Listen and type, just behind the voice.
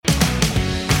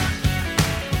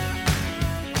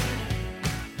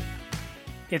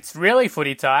It's really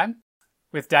footy time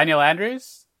with Daniel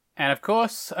Andrews. And of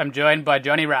course, I'm joined by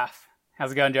Johnny Raff.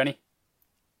 How's it going, Johnny?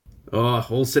 Oh,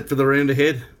 all set for the round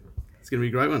ahead. It's going to be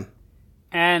a great one.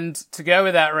 And to go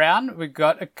with that round, we've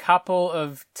got a couple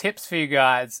of tips for you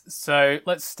guys. So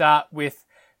let's start with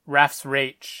Raff's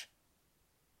Reach.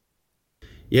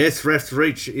 Yes, Raff's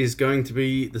Reach is going to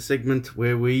be the segment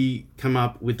where we come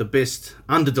up with the best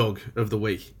underdog of the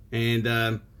week.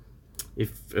 And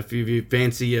if a few of you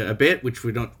fancy a bet, which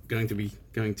we're not going to be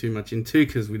going too much into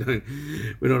because we're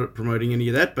not promoting any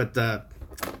of that, but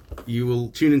you will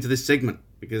tune into this segment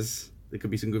because there could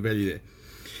be some good value there.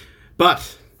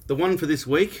 But the one for this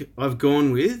week I've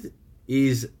gone with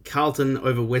is Carlton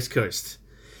over West Coast.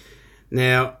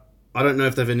 Now, I don't know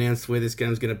if they've announced where this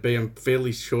game's going to be. I'm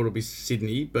fairly sure it'll be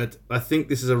Sydney, but I think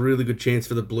this is a really good chance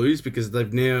for the Blues because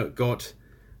they've now got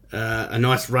a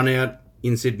nice run out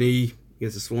in Sydney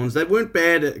against the Swans. They weren't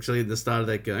bad actually at the start of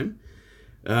that game.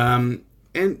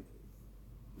 And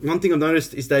one thing I've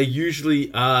noticed is they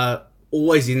usually are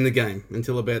always in the game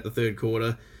until about the third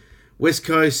quarter. West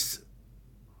Coast,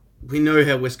 we know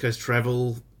how West Coast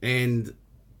travel, and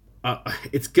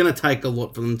it's going to take a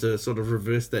lot for them to sort of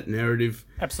reverse that narrative.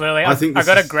 Absolutely. I've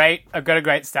got a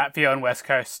great stat for you on West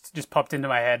Coast. Just popped into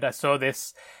my head. I saw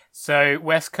this. So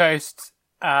West Coast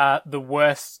are the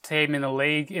worst team in the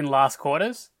league in last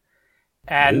quarters,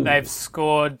 and they've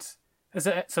scored.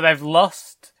 So they've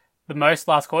lost the most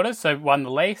last quarters, so won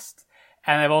the least,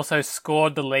 and they've also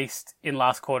scored the least in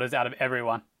last quarters out of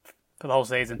everyone for the whole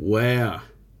season. Wow.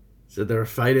 So they're a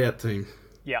fade-out team.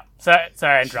 Yeah. So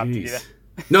sorry I interrupted you there.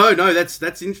 No, that's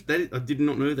I did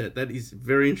not know that. That is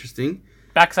very interesting.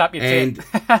 Backs up your tip.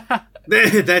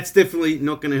 That's definitely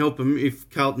not going to help them if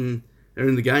Carlton are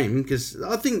in the game because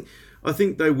I think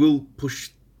they will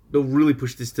push. They'll really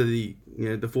push this to the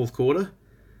fourth quarter,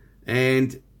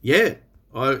 and yeah,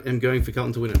 I am going for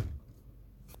Carlton to win it.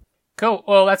 Cool.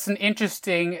 Well, that's an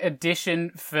interesting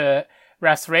addition for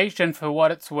Raff's Reach, and for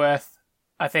what it's worth,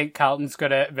 I think Carlton's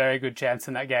got a very good chance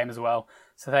in that game as well.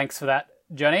 So thanks for that,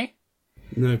 Johnny.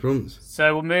 No problems.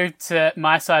 So we'll move to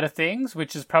my side of things,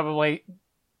 which is probably,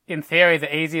 in theory,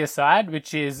 the easier side,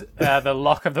 which is the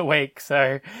lock of the week.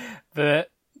 So the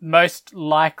most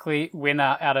likely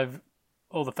winner out of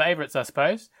all the favourites, I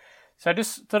suppose. So I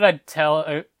just thought I'd tell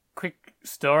a quick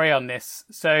story on this.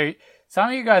 So some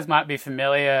of you guys might be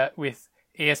familiar with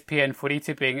ESPN footy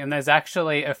tipping, and there's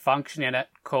actually a function in it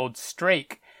called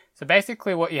Streak. So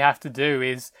basically what you have to do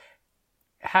is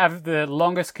have the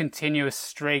longest continuous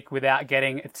streak without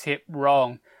getting a tip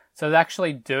wrong. So I was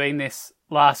actually doing this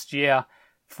last year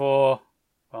for,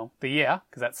 the year,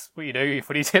 because that's what you do your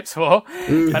footy tips for.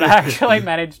 But I actually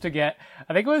managed to get,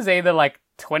 I think it was either like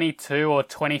 22 or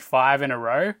 25 in a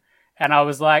row. And I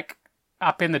was like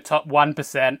up in the top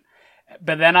 1%.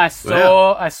 But then I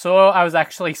saw I was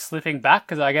actually slipping back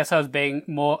because I guess I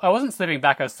wasn't slipping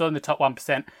back, I was still in the top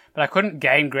 1%, but I couldn't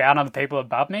gain ground on the people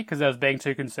above me because I was being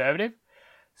too conservative.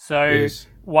 So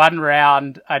One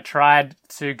round I tried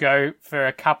to go for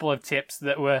a couple of tips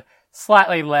that were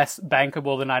slightly less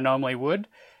bankable than I normally would.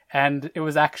 And it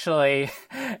was actually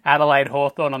Adelaide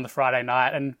Hawthorn on the Friday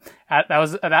night. And at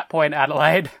that point,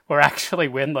 Adelaide were actually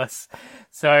winless.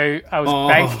 So I was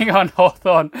banking on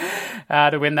Hawthorn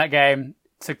to win that game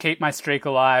to keep my streak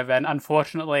alive. And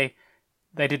unfortunately,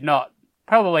 they did not.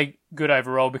 Probably good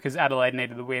overall because Adelaide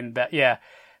needed the win. But yeah,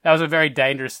 that was a very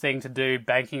dangerous thing to do,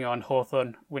 banking on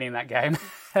Hawthorn winning that game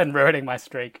and ruining my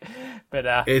streak.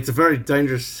 But it's a very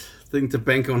dangerous thing to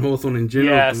bank on Hawthorn in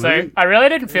general. Yeah, so I really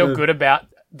didn't feel good about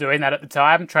doing that at the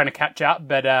time, trying to catch up.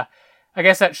 But I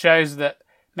guess that shows that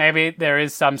maybe there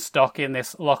is some stock in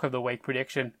this lock of the week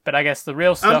prediction. But I guess the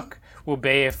real stock will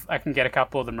be if I can get a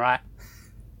couple of them right.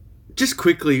 Just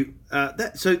quickly,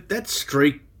 that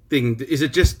streak thing, is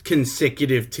it just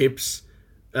consecutive tips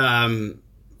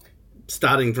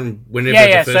starting from whenever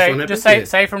the first one happens?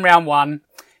 Just say from round one,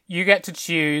 you get to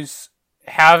choose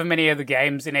however many of the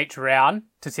games in each round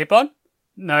to tip on.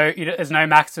 There's no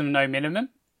maximum, no minimum.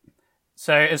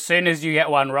 So as soon as you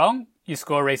get one wrong, your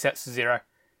score resets to 0.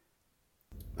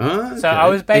 Okay. So I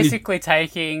was basically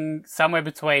taking somewhere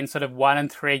between sort of 1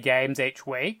 and 3 games each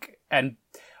week, and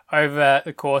over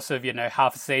the course of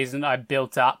half a season, I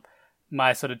built up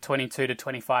my sort of 22 to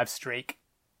 25 streak.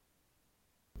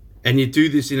 And you do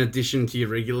this in addition to your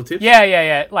regular tips?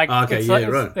 Yeah.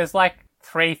 Right. There's like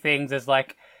 3 things. There's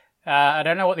like, I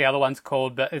don't know what the other one's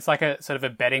called, but it's like a sort of a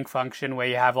betting function where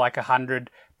you have like 100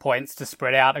 points to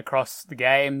spread out across the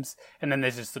games. And then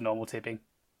there's just the normal tipping.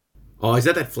 Oh, is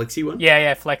that Flexi one?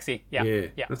 Yeah, Flexi. Yeah.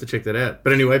 I have to check that out.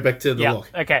 But anyway, back to the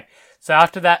lock. Okay. So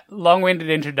after that long-winded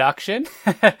introduction,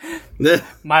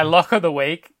 my lock of the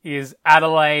week is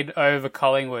Adelaide over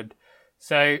Collingwood.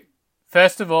 So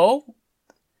first of all,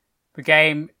 the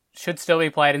game should still be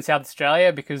played in South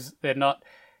Australia because they're not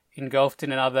engulfed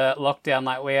in another lockdown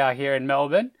like we are here in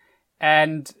Melbourne.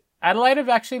 And Adelaide have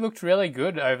actually looked really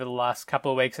good over the last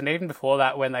couple of weeks. And even before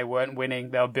that, when they weren't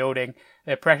winning, they were building.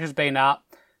 Their pressure's been up.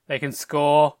 They can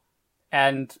score.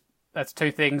 And that's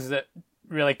two things that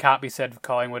really can't be said for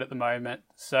Collingwood at the moment.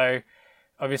 So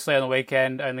obviously on the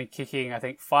weekend, only kicking, I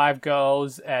think, 5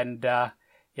 goals. And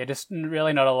just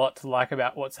really not a lot to like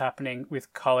about what's happening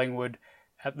with Collingwood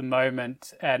at the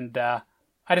moment. And I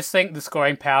just think the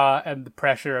scoring power and the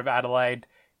pressure of Adelaide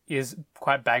is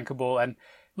quite bankable. And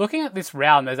looking at this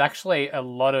round, there's actually a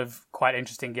lot of quite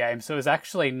interesting games. So it was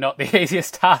actually not the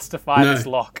easiest task to find this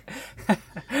lock.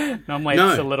 Normally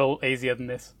it's a little easier than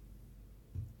this.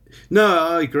 No,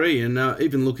 I agree. And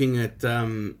even looking at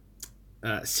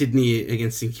Sydney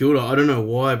against St Kilda, I don't know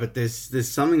why, but there's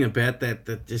something about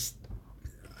that just...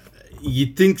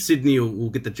 You'd think Sydney will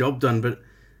get the job done, but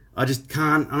I just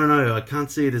can't... I don't know. I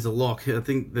can't see it as a lock. I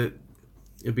think that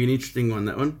it'd be an interesting one,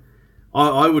 that one.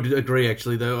 I would agree,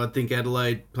 actually, though. I think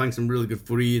Adelaide playing some really good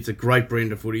footy. It's a great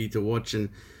brand of footy to watch, and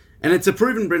it's a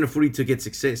proven brand of footy to get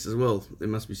success as well, it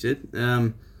must be said.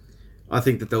 I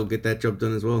think that they'll get that job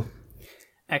done as well.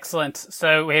 Excellent.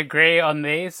 So we agree on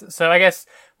these. So I guess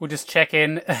we'll just check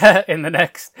in in the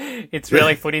next It's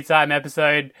Really Footy Time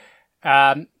episode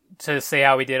to see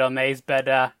how we did on these. But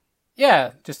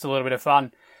just a little bit of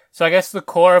fun. So I guess the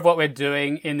core of what we're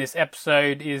doing in this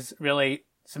episode is really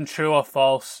some true or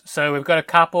false. So we've got a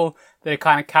couple that are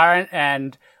kind of current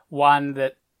and one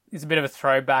that is a bit of a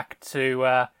throwback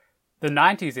to the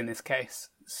 90s in this case.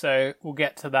 So we'll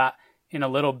get to that in a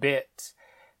little bit.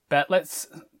 But let's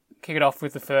kick it off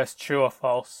with the first true or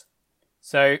false.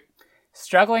 So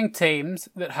struggling teams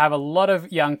that have a lot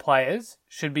of young players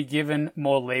should be given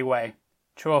more leeway.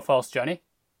 True or false, Johnny?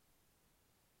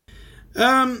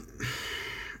 I'm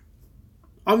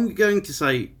going to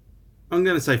say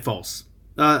false.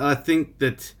 I think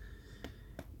that,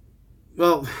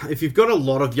 well, if you've got a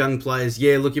lot of young players,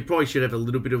 you probably should have a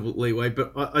little bit of leeway,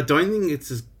 but I don't think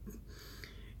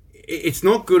it's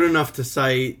not good enough to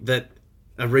say that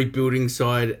a rebuilding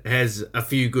side has a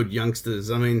few good youngsters.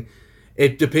 I mean,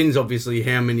 it depends obviously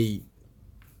how many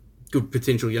good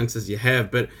potential youngsters you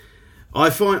have, but I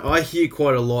hear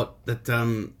quite a lot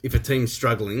that if a team's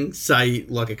struggling, say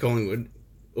like a Collingwood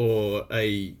or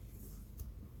a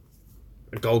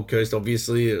Gold Coast,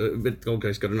 obviously, but Gold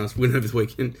Coast got a nice win over the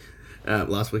weekend,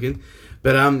 last weekend.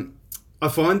 But I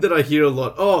find that I hear a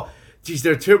lot, geez,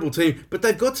 they're a terrible team, but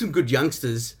they've got some good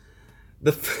youngsters.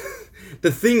 The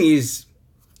thing is,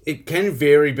 it can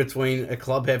vary between a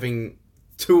club having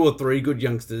 2 or 3 good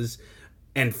youngsters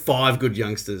and 5 good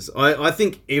youngsters. I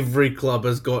think every club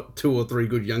has got 2 or 3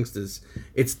 good youngsters.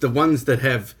 It's the ones that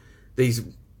have these,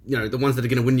 the ones that are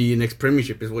going to win you your next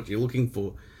premiership is what you're looking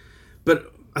for.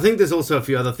 But I think there's also a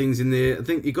few other things in there. I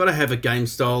think you've got to have a game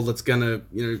style that's going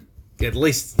to, at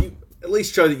least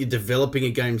show that you're developing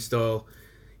a game style.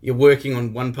 You're working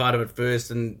on one part of it first,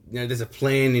 and there's a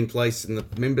plan in place, and the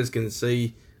members can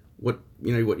see what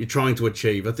you're trying to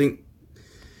achieve. I think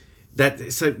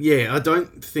that. So yeah, I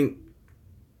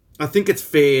think it's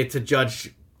fair to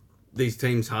judge these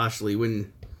teams harshly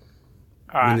when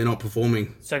they're not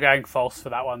performing. So going false for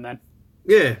that one then.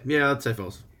 Yeah, I'd say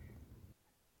false.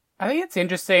 I think it's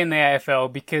interesting in the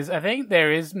AFL because I think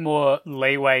there is more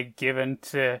leeway given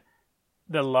to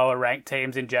the lower ranked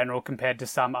teams in general compared to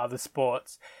some other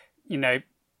sports.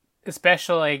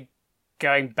 Especially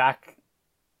going back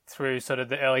through sort of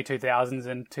the early 2000s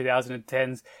and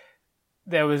 2010s,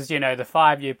 there was, the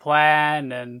 5-year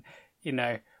plan and,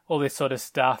 all this sort of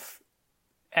stuff.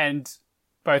 And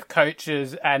both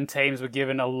coaches and teams were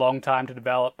given a long time to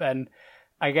develop. And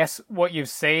I guess what you've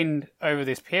seen over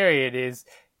this period is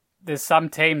there's some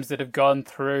teams that have gone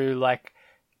through like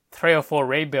 3 or 4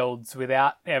 rebuilds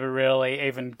without ever really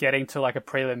even getting to like a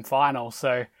prelim final.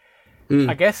 So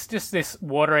I guess just this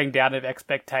watering down of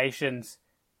expectations,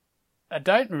 I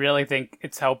don't really think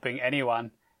it's helping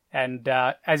anyone. And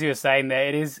as you were saying there,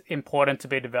 it is important to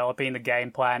be developing the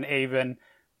game plan even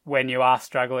when you are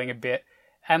struggling a bit.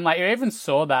 And like you even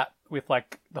saw that with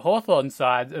like the Hawthorn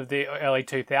side of the early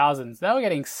 2000s. They were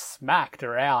getting smacked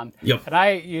around. Yep. And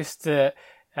I used to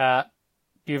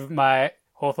give my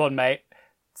Hawthorn mate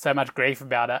so much grief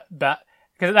about it. But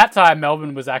because at that time,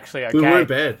 Melbourne was actually okay. We weren't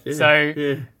bad. Yeah.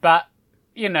 So, but,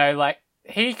 like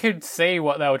he could see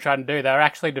what they were trying to do. They were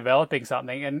actually developing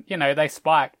something and, they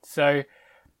spiked. So,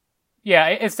 yeah,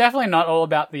 it's definitely not all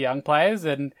about the young players.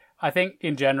 And I think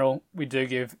in general we do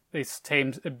give these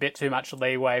teams a bit too much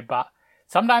leeway, but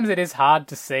sometimes it is hard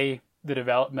to see the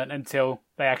development until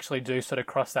they actually do sort of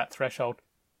cross that threshold.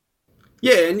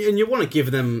 Yeah, and you want to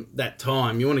give them that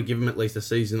time. You want to give them at least a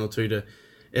season or two to,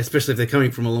 especially if they're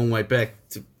coming from a long way back,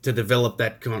 to develop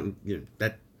that kind,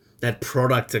 that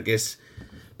product, I guess.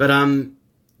 But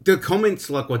the comments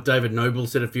like what David Noble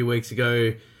said a few weeks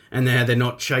ago, and how they're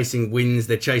not chasing wins,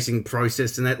 they're chasing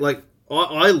process, and that, like,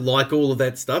 I like all of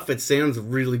that stuff. It sounds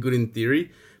really good in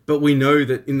theory, but we know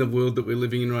that in the world that we're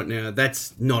living in right now,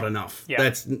 that's not enough. Yeah.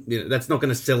 That's not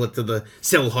going to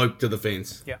sell hope to the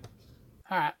fans. Yeah.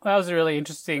 All right, that was a really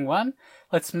interesting one.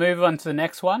 Let's move on to the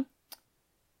next one.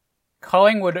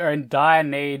 Collingwood are in dire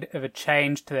need of a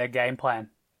change to their game plan.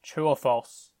 True or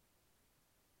false?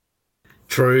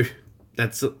 True.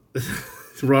 That's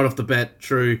right off the bat,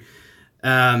 true.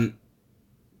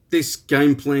 This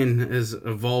game plan has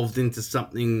evolved into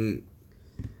something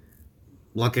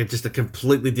like just a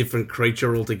completely different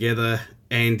creature altogether,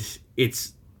 and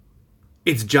it's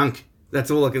junk. That's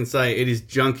all I can say. It is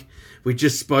junk. We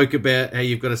just spoke about how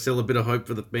you've got to sell a bit of hope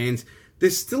for the fans.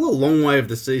 There's still a long way of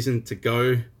the season to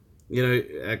go.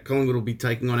 Collingwood will be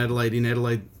taking on Adelaide in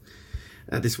Adelaide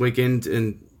this weekend,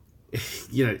 and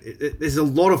there's a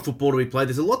lot of football to be played.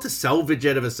 There's a lot to salvage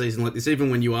out of a season like this, even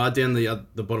when you are down the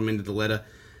bottom end of the ladder.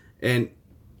 And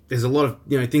there's a lot of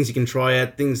things you can try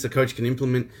out, things the coach can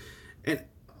implement, and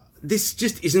this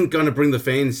just isn't going to bring the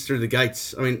fans through the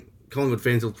gates. I mean, Collingwood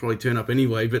fans will probably turn up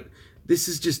anyway, but this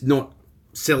is just not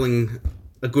selling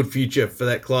a good future for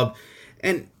that club.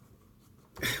 And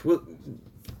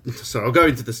so I'll go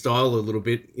into the style a little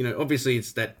bit. Obviously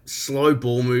it's that slow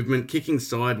ball movement, kicking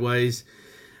sideways.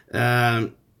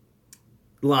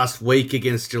 Last week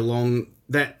against Geelong,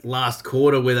 that last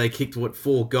quarter where they kicked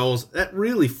 4 goals, that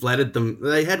really flattered them.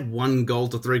 They had 1 goal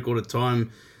to 3/4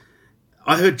 time.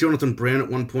 I heard Jonathan Brown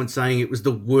at one point saying it was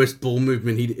the worst ball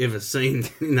movement he'd ever seen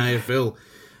in AFL.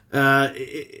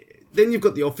 Then you've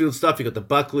got the off-field stuff. You've got the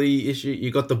Buckley issue.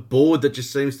 You've got the board that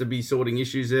just seems to be sorting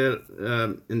issues out.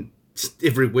 And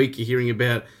every week you're hearing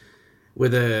about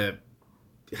whether...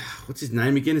 What's his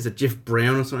name again? Is it Jeff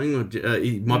Brown or something? Or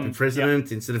he might be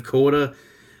president instead of Corder.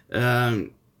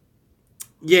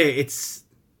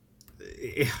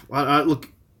 Look,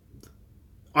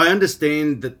 I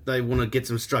understand that they want to get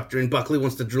some structure in. Buckley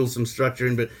wants to drill some structure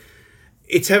in, but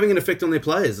it's having an effect on their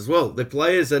players as well. Their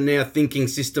players are now thinking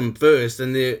system first,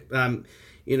 and they're,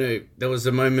 there was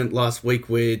a moment last week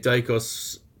where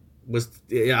Dacos was,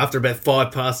 after about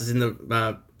 5 passes in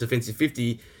the defensive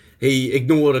 50, he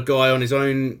ignored a guy on his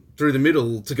own through the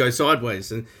middle to go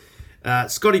sideways. And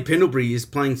Scotty Pendlebury is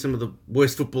playing some of the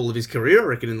worst football of his career, I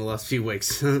reckon, in the last few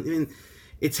weeks. I mean,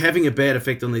 it's having a bad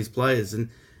effect on these players. And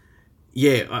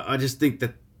yeah, I just think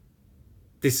that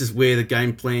this is where the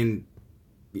game plan,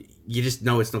 you just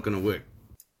know it's not going to work.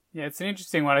 Yeah, it's an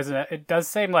interesting one, isn't it? It does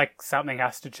seem like something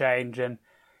has to change, and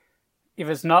if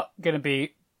it's not going to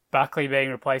be Buckley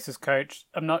being replaced as coach,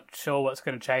 I'm not sure what's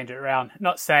going to change it around.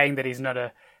 Not saying that he's not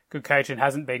a good coach and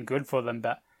hasn't been good for them,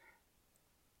 but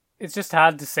it's just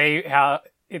hard to see how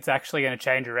it's actually going to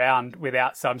change around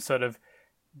without some sort of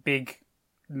big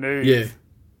move. Yeah.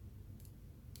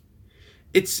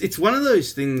 It's one of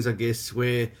those things, I guess,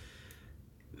 where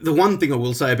the one thing I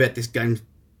will say about this game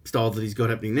style that he's got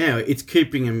happening now, it's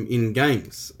keeping him in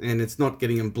games and it's not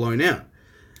getting him blown out.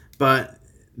 But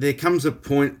there comes a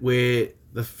point where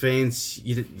the fans,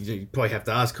 you probably have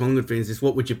to ask Collingwood fans this,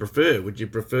 what would you prefer? Would you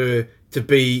prefer to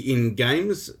be in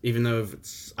games, even though if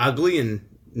it's ugly and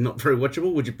not very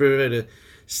watchable? Would you prefer to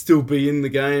still be in the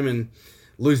game and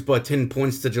lose by 10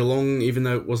 points to Geelong, even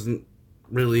though it wasn't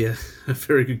really a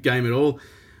very good game at all?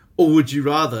 Or would you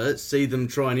rather see them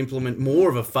try and implement more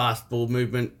of a fast ball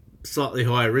movement, slightly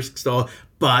higher risk style,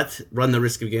 but run the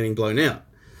risk of getting blown out?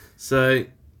 So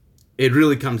it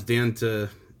really comes down to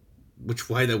which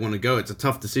way they want to go. It's a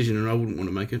tough decision, and I wouldn't want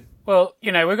to make it. Well,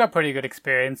 we've got pretty good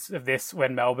experience of this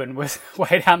when Melbourne was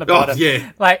way down the bottom. Oh,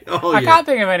 yeah. I can't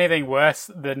think of anything worse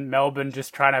than Melbourne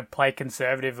just trying to play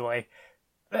conservatively.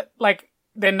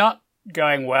 They're not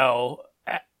going well.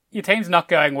 Your team's not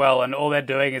going well, and all they're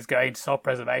doing is going to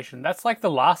self-preservation. That's like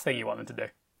the last thing you want them to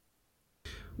do.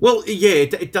 Well, yeah,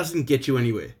 it doesn't get you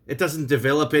anywhere. It doesn't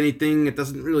develop anything. It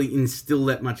doesn't really instill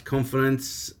that much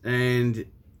confidence. And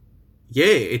yeah,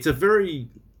 it's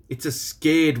a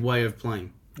scared way of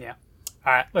playing. Yeah.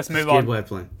 All right, let's move on. Scared way of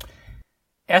playing.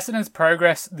 Essendon's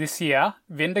progress this year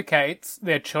vindicates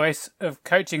their choice of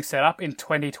coaching setup in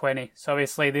 2020. So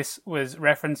obviously this was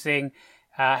referencing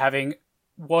having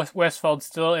Westfold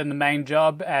still in the main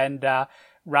job and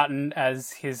Rutten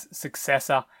as his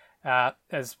successor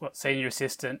as senior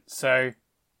assistant. So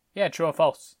Yeah, true or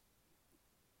false?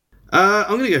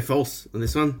 I'm going to go false on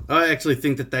this one. I actually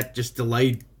think that just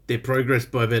delayed their progress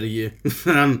by about a year.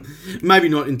 Maybe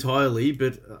not entirely,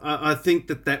 but I think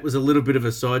that was a little bit of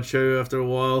a sideshow after a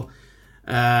while.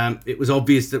 It was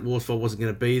obvious that Worsfold wasn't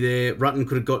going to be there. Rutten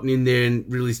could have gotten in there and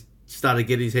really started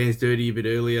getting his hands dirty a bit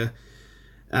earlier.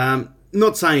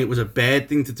 Not saying it was a bad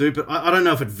thing to do, but I don't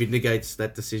know if it vindicates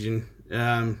that decision.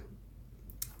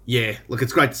 Yeah, look,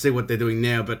 it's great to see what they're doing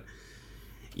now, but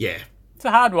yeah. It's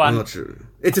a hard one. I'm not sure.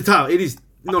 It is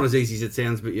not as easy as it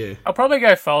sounds, but yeah. I'll probably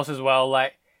go false as well.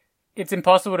 Like, it's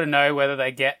impossible to know whether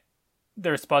they get the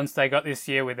response they got this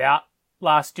year without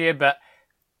last year, but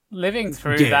living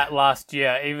through that last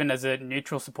year, even as a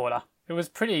neutral supporter, it was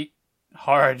pretty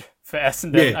horrid for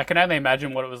Essendon. Yeah. I can only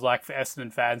imagine what it was like for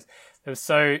Essendon fans. There was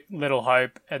so little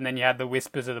hope, and then you had the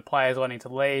whispers of the players wanting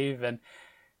to leave, and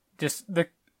just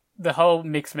the whole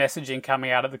mixed messaging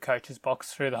coming out of the coach's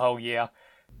box through the whole year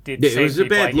did seem it was to a be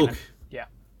bad look. even. Yeah.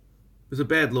 It was a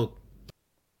bad look.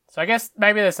 So I guess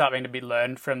maybe there's something to be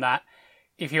learned from that.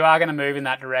 If you are going to move in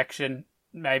that direction,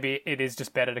 maybe it is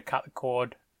just better to cut the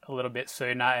cord a little bit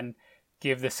sooner and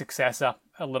give the successor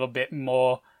a little bit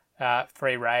more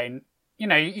free reign. You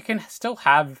know, you can still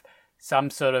have some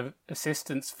sort of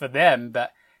assistance for them,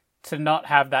 but to not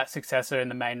have that successor in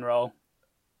the main role,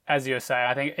 as you were saying,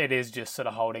 I think it is just sort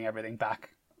of holding everything back.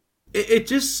 It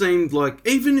just seemed like,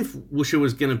 even if Woosha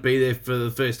was going to be there for the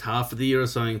first half of the year or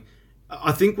something,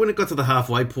 I think when it got to the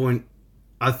halfway point,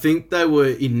 I think they were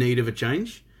in need of a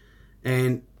change.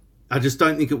 And I just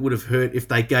don't think it would have hurt if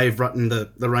they gave Rutten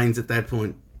the reins at that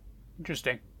point.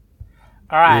 Interesting.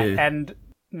 All right, and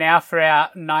now for our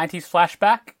 90s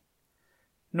flashback.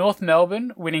 North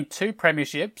Melbourne winning 2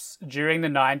 premierships during the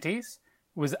 90s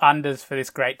was unders for this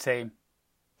great team.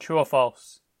 True or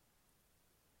false?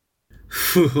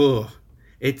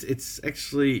 It's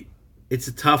actually a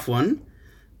tough one,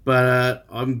 but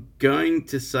I'm going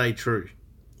to say true.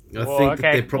 I think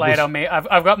that they're probably... lay it on me.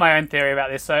 I've got my own theory about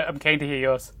this, so I'm keen to hear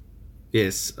yours.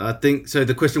 Yes, I think so.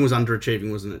 The question was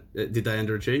underachieving, wasn't it? Did they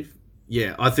underachieve?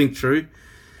 Yeah, I think true.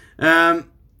 They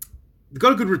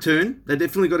got a good return. They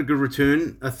definitely got a good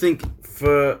return. I think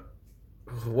for...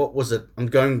 what was it? I'm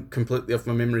going completely off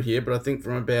my memory here, but I think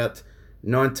from about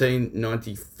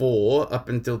 1994 up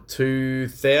until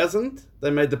 2000, they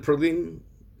made the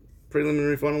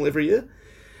preliminary final every year.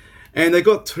 And they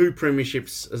got 2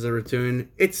 premierships as a return.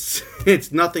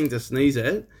 It's nothing to sneeze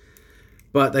at,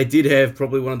 but they did have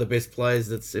probably one of the best players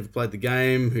that's ever played the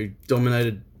game, who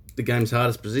dominated the game's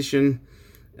hardest position,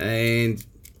 and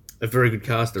a very good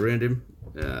cast around him,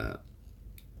 and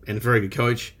a very good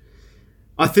coach.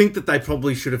 I think that they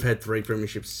probably should have had 3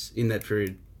 premierships in that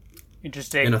period.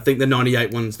 Interesting. And I think the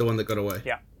 98 one's the one that got away.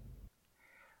 Yeah.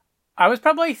 I was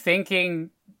probably thinking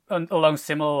along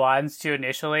similar lines to you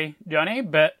initially, Johnny,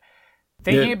 but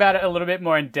thinking about it a little bit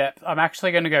more in depth, I'm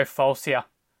actually going to go false here.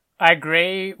 I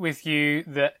agree with you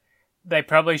that they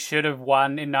probably should have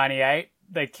won in 98.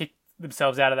 They kicked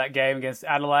themselves out of that game against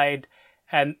Adelaide,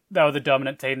 and they were the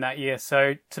dominant team that year.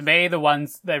 So to me, the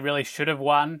ones they really should have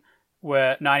won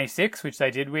were 96, which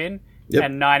they did win,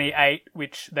 and 98,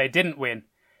 which they didn't win.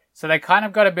 So they kind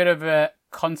of got a bit of a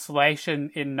consolation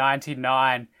in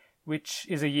 99, which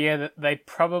is a year that they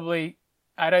probably...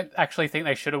 I don't actually think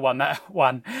they should have won that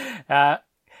one.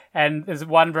 And there's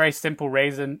one very simple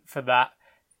reason for that.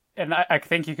 And I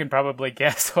think you can probably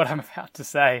guess what I'm about to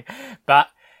say. But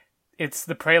it's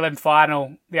the prelim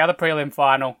final, the other prelim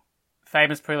final,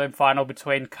 famous prelim final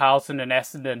between Carlton and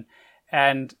Essendon.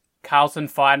 And Carlton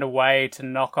find a way to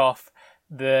knock off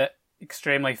the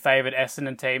extremely favoured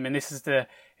Essendon team. And this is the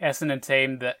Essendon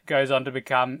team that goes on to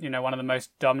become, one of the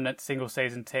most dominant single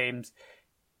season teams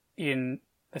in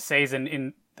a season,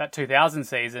 in that 2000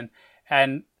 season.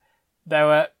 And they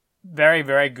were very,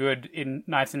 very good in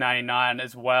 1999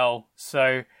 as well.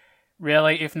 So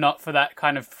really, if not for that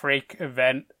kind of freak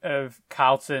event of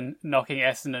Carlton knocking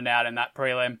Essendon out in that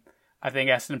prelim, I think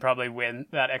Essendon probably win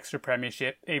that extra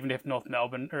premiership, even if North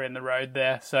Melbourne are in the road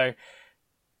there. So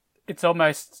it's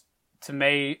almost, to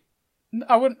me,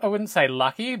 I wouldn't say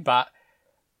lucky, but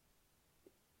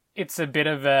it's a bit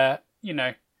of a,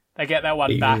 they get that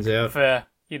one back for,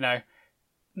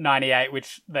 98,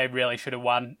 which they really should have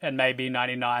won, and maybe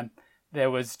 99. There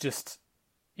was just,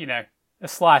 a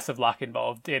slice of luck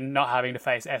involved in not having to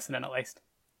face Essendon at least.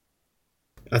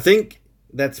 I think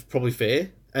that's probably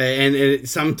fair. And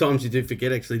sometimes you do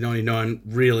forget, actually, 99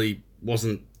 really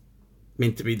wasn't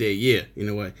meant to be their year, in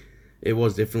a way. It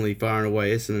was definitely far and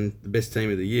away Essendon, the best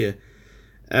team of the year.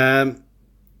 I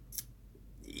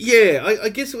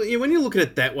guess when you look at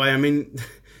it that way, I mean,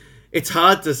 it's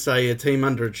hard to say a team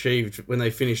underachieved when they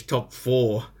finished top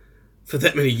 4 for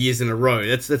that many years in a row.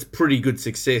 That's pretty good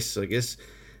success, I guess.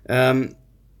 There's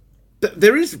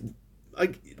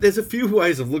a few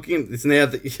ways of looking at this now.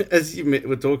 That, as you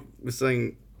were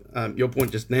saying, your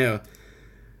point just now,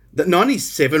 that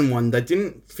 97 one, they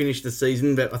didn't finish the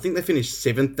season, but I think they finished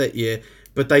 7th that year.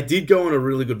 But they did go on a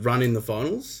really good run in the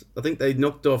finals. I think they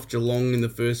knocked off Geelong in the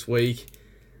first week.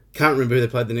 Can't remember who they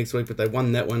played the next week, but they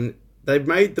won that one. They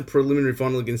made the preliminary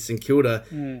final against St Kilda,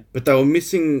 but they were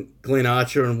missing Glenn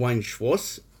Archer and Wayne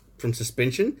Schwartz from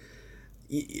suspension.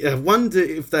 I wonder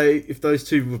if those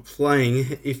two were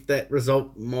playing, if that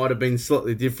result might have been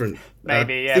slightly different.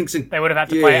 Maybe, yeah. They would have had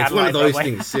to play Adelaide. It's one of those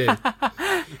things,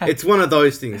 yeah. It's one of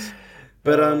those things.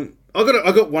 But I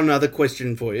got one other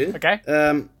question for you. Okay.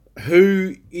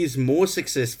 Who is more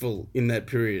successful in that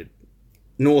period?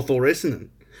 North or Essendon?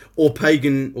 Or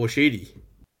Pagan or Sheedy?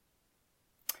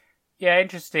 Yeah,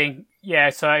 interesting. Yeah,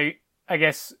 so I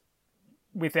guess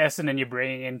with Essendon you're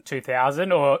bringing in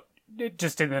 2000 or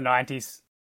just in the 90s?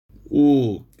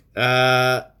 Ooh.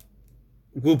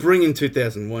 We'll bring in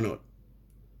 2000. Why not?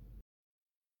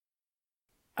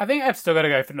 I think I've still got to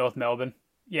go for North Melbourne.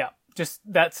 Yeah, just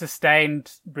that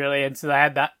sustained brilliance. They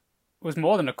had that was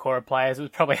more than a core of players. It was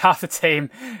probably half the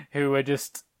team who were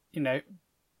just,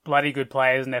 bloody good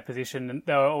players in their position, and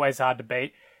they were always hard to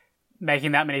beat.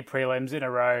 Making that many prelims in a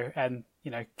row, and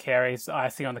Carey's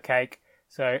icing on the cake.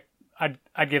 So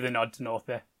I'd give the nod to North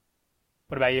there.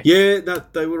 What about you? Yeah, no,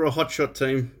 they were a hotshot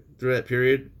team through that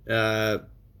period,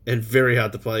 and very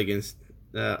hard to play against.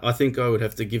 I think I would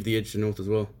have to give the edge to North as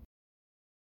well.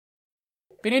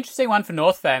 Been an interesting one for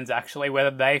North fans actually,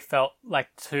 whether they felt like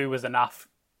 2 was enough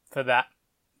for that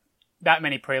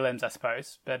many prelims, I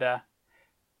suppose. But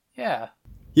yeah.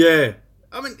 Yeah.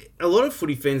 I mean, a lot of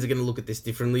footy fans are going to look at this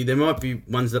differently. There might be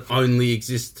ones that only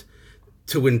exist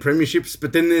to win premierships,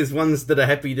 but then there's ones that are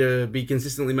happy to be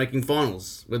consistently making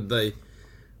finals, whether they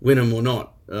win them or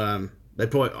not.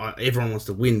 Everyone wants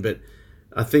to win, but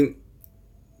I think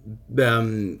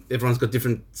everyone's got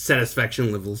different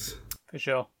satisfaction levels. For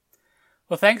sure.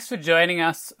 Well, thanks for joining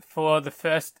us for the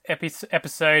first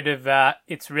episode of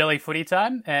It's Really Footy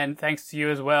Time, and thanks to you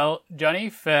as well, Johnny,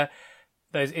 for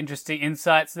those interesting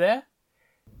insights there.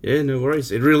 Yeah, no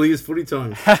worries. It really is footy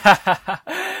time.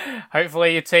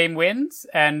 Hopefully your team wins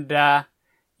and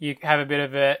you have a bit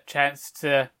of a chance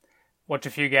to watch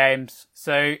a few games.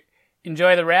 So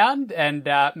enjoy the round and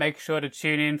make sure to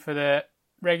tune in for the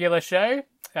regular show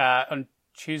on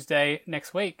Tuesday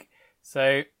next week.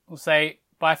 So we'll say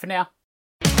bye for now.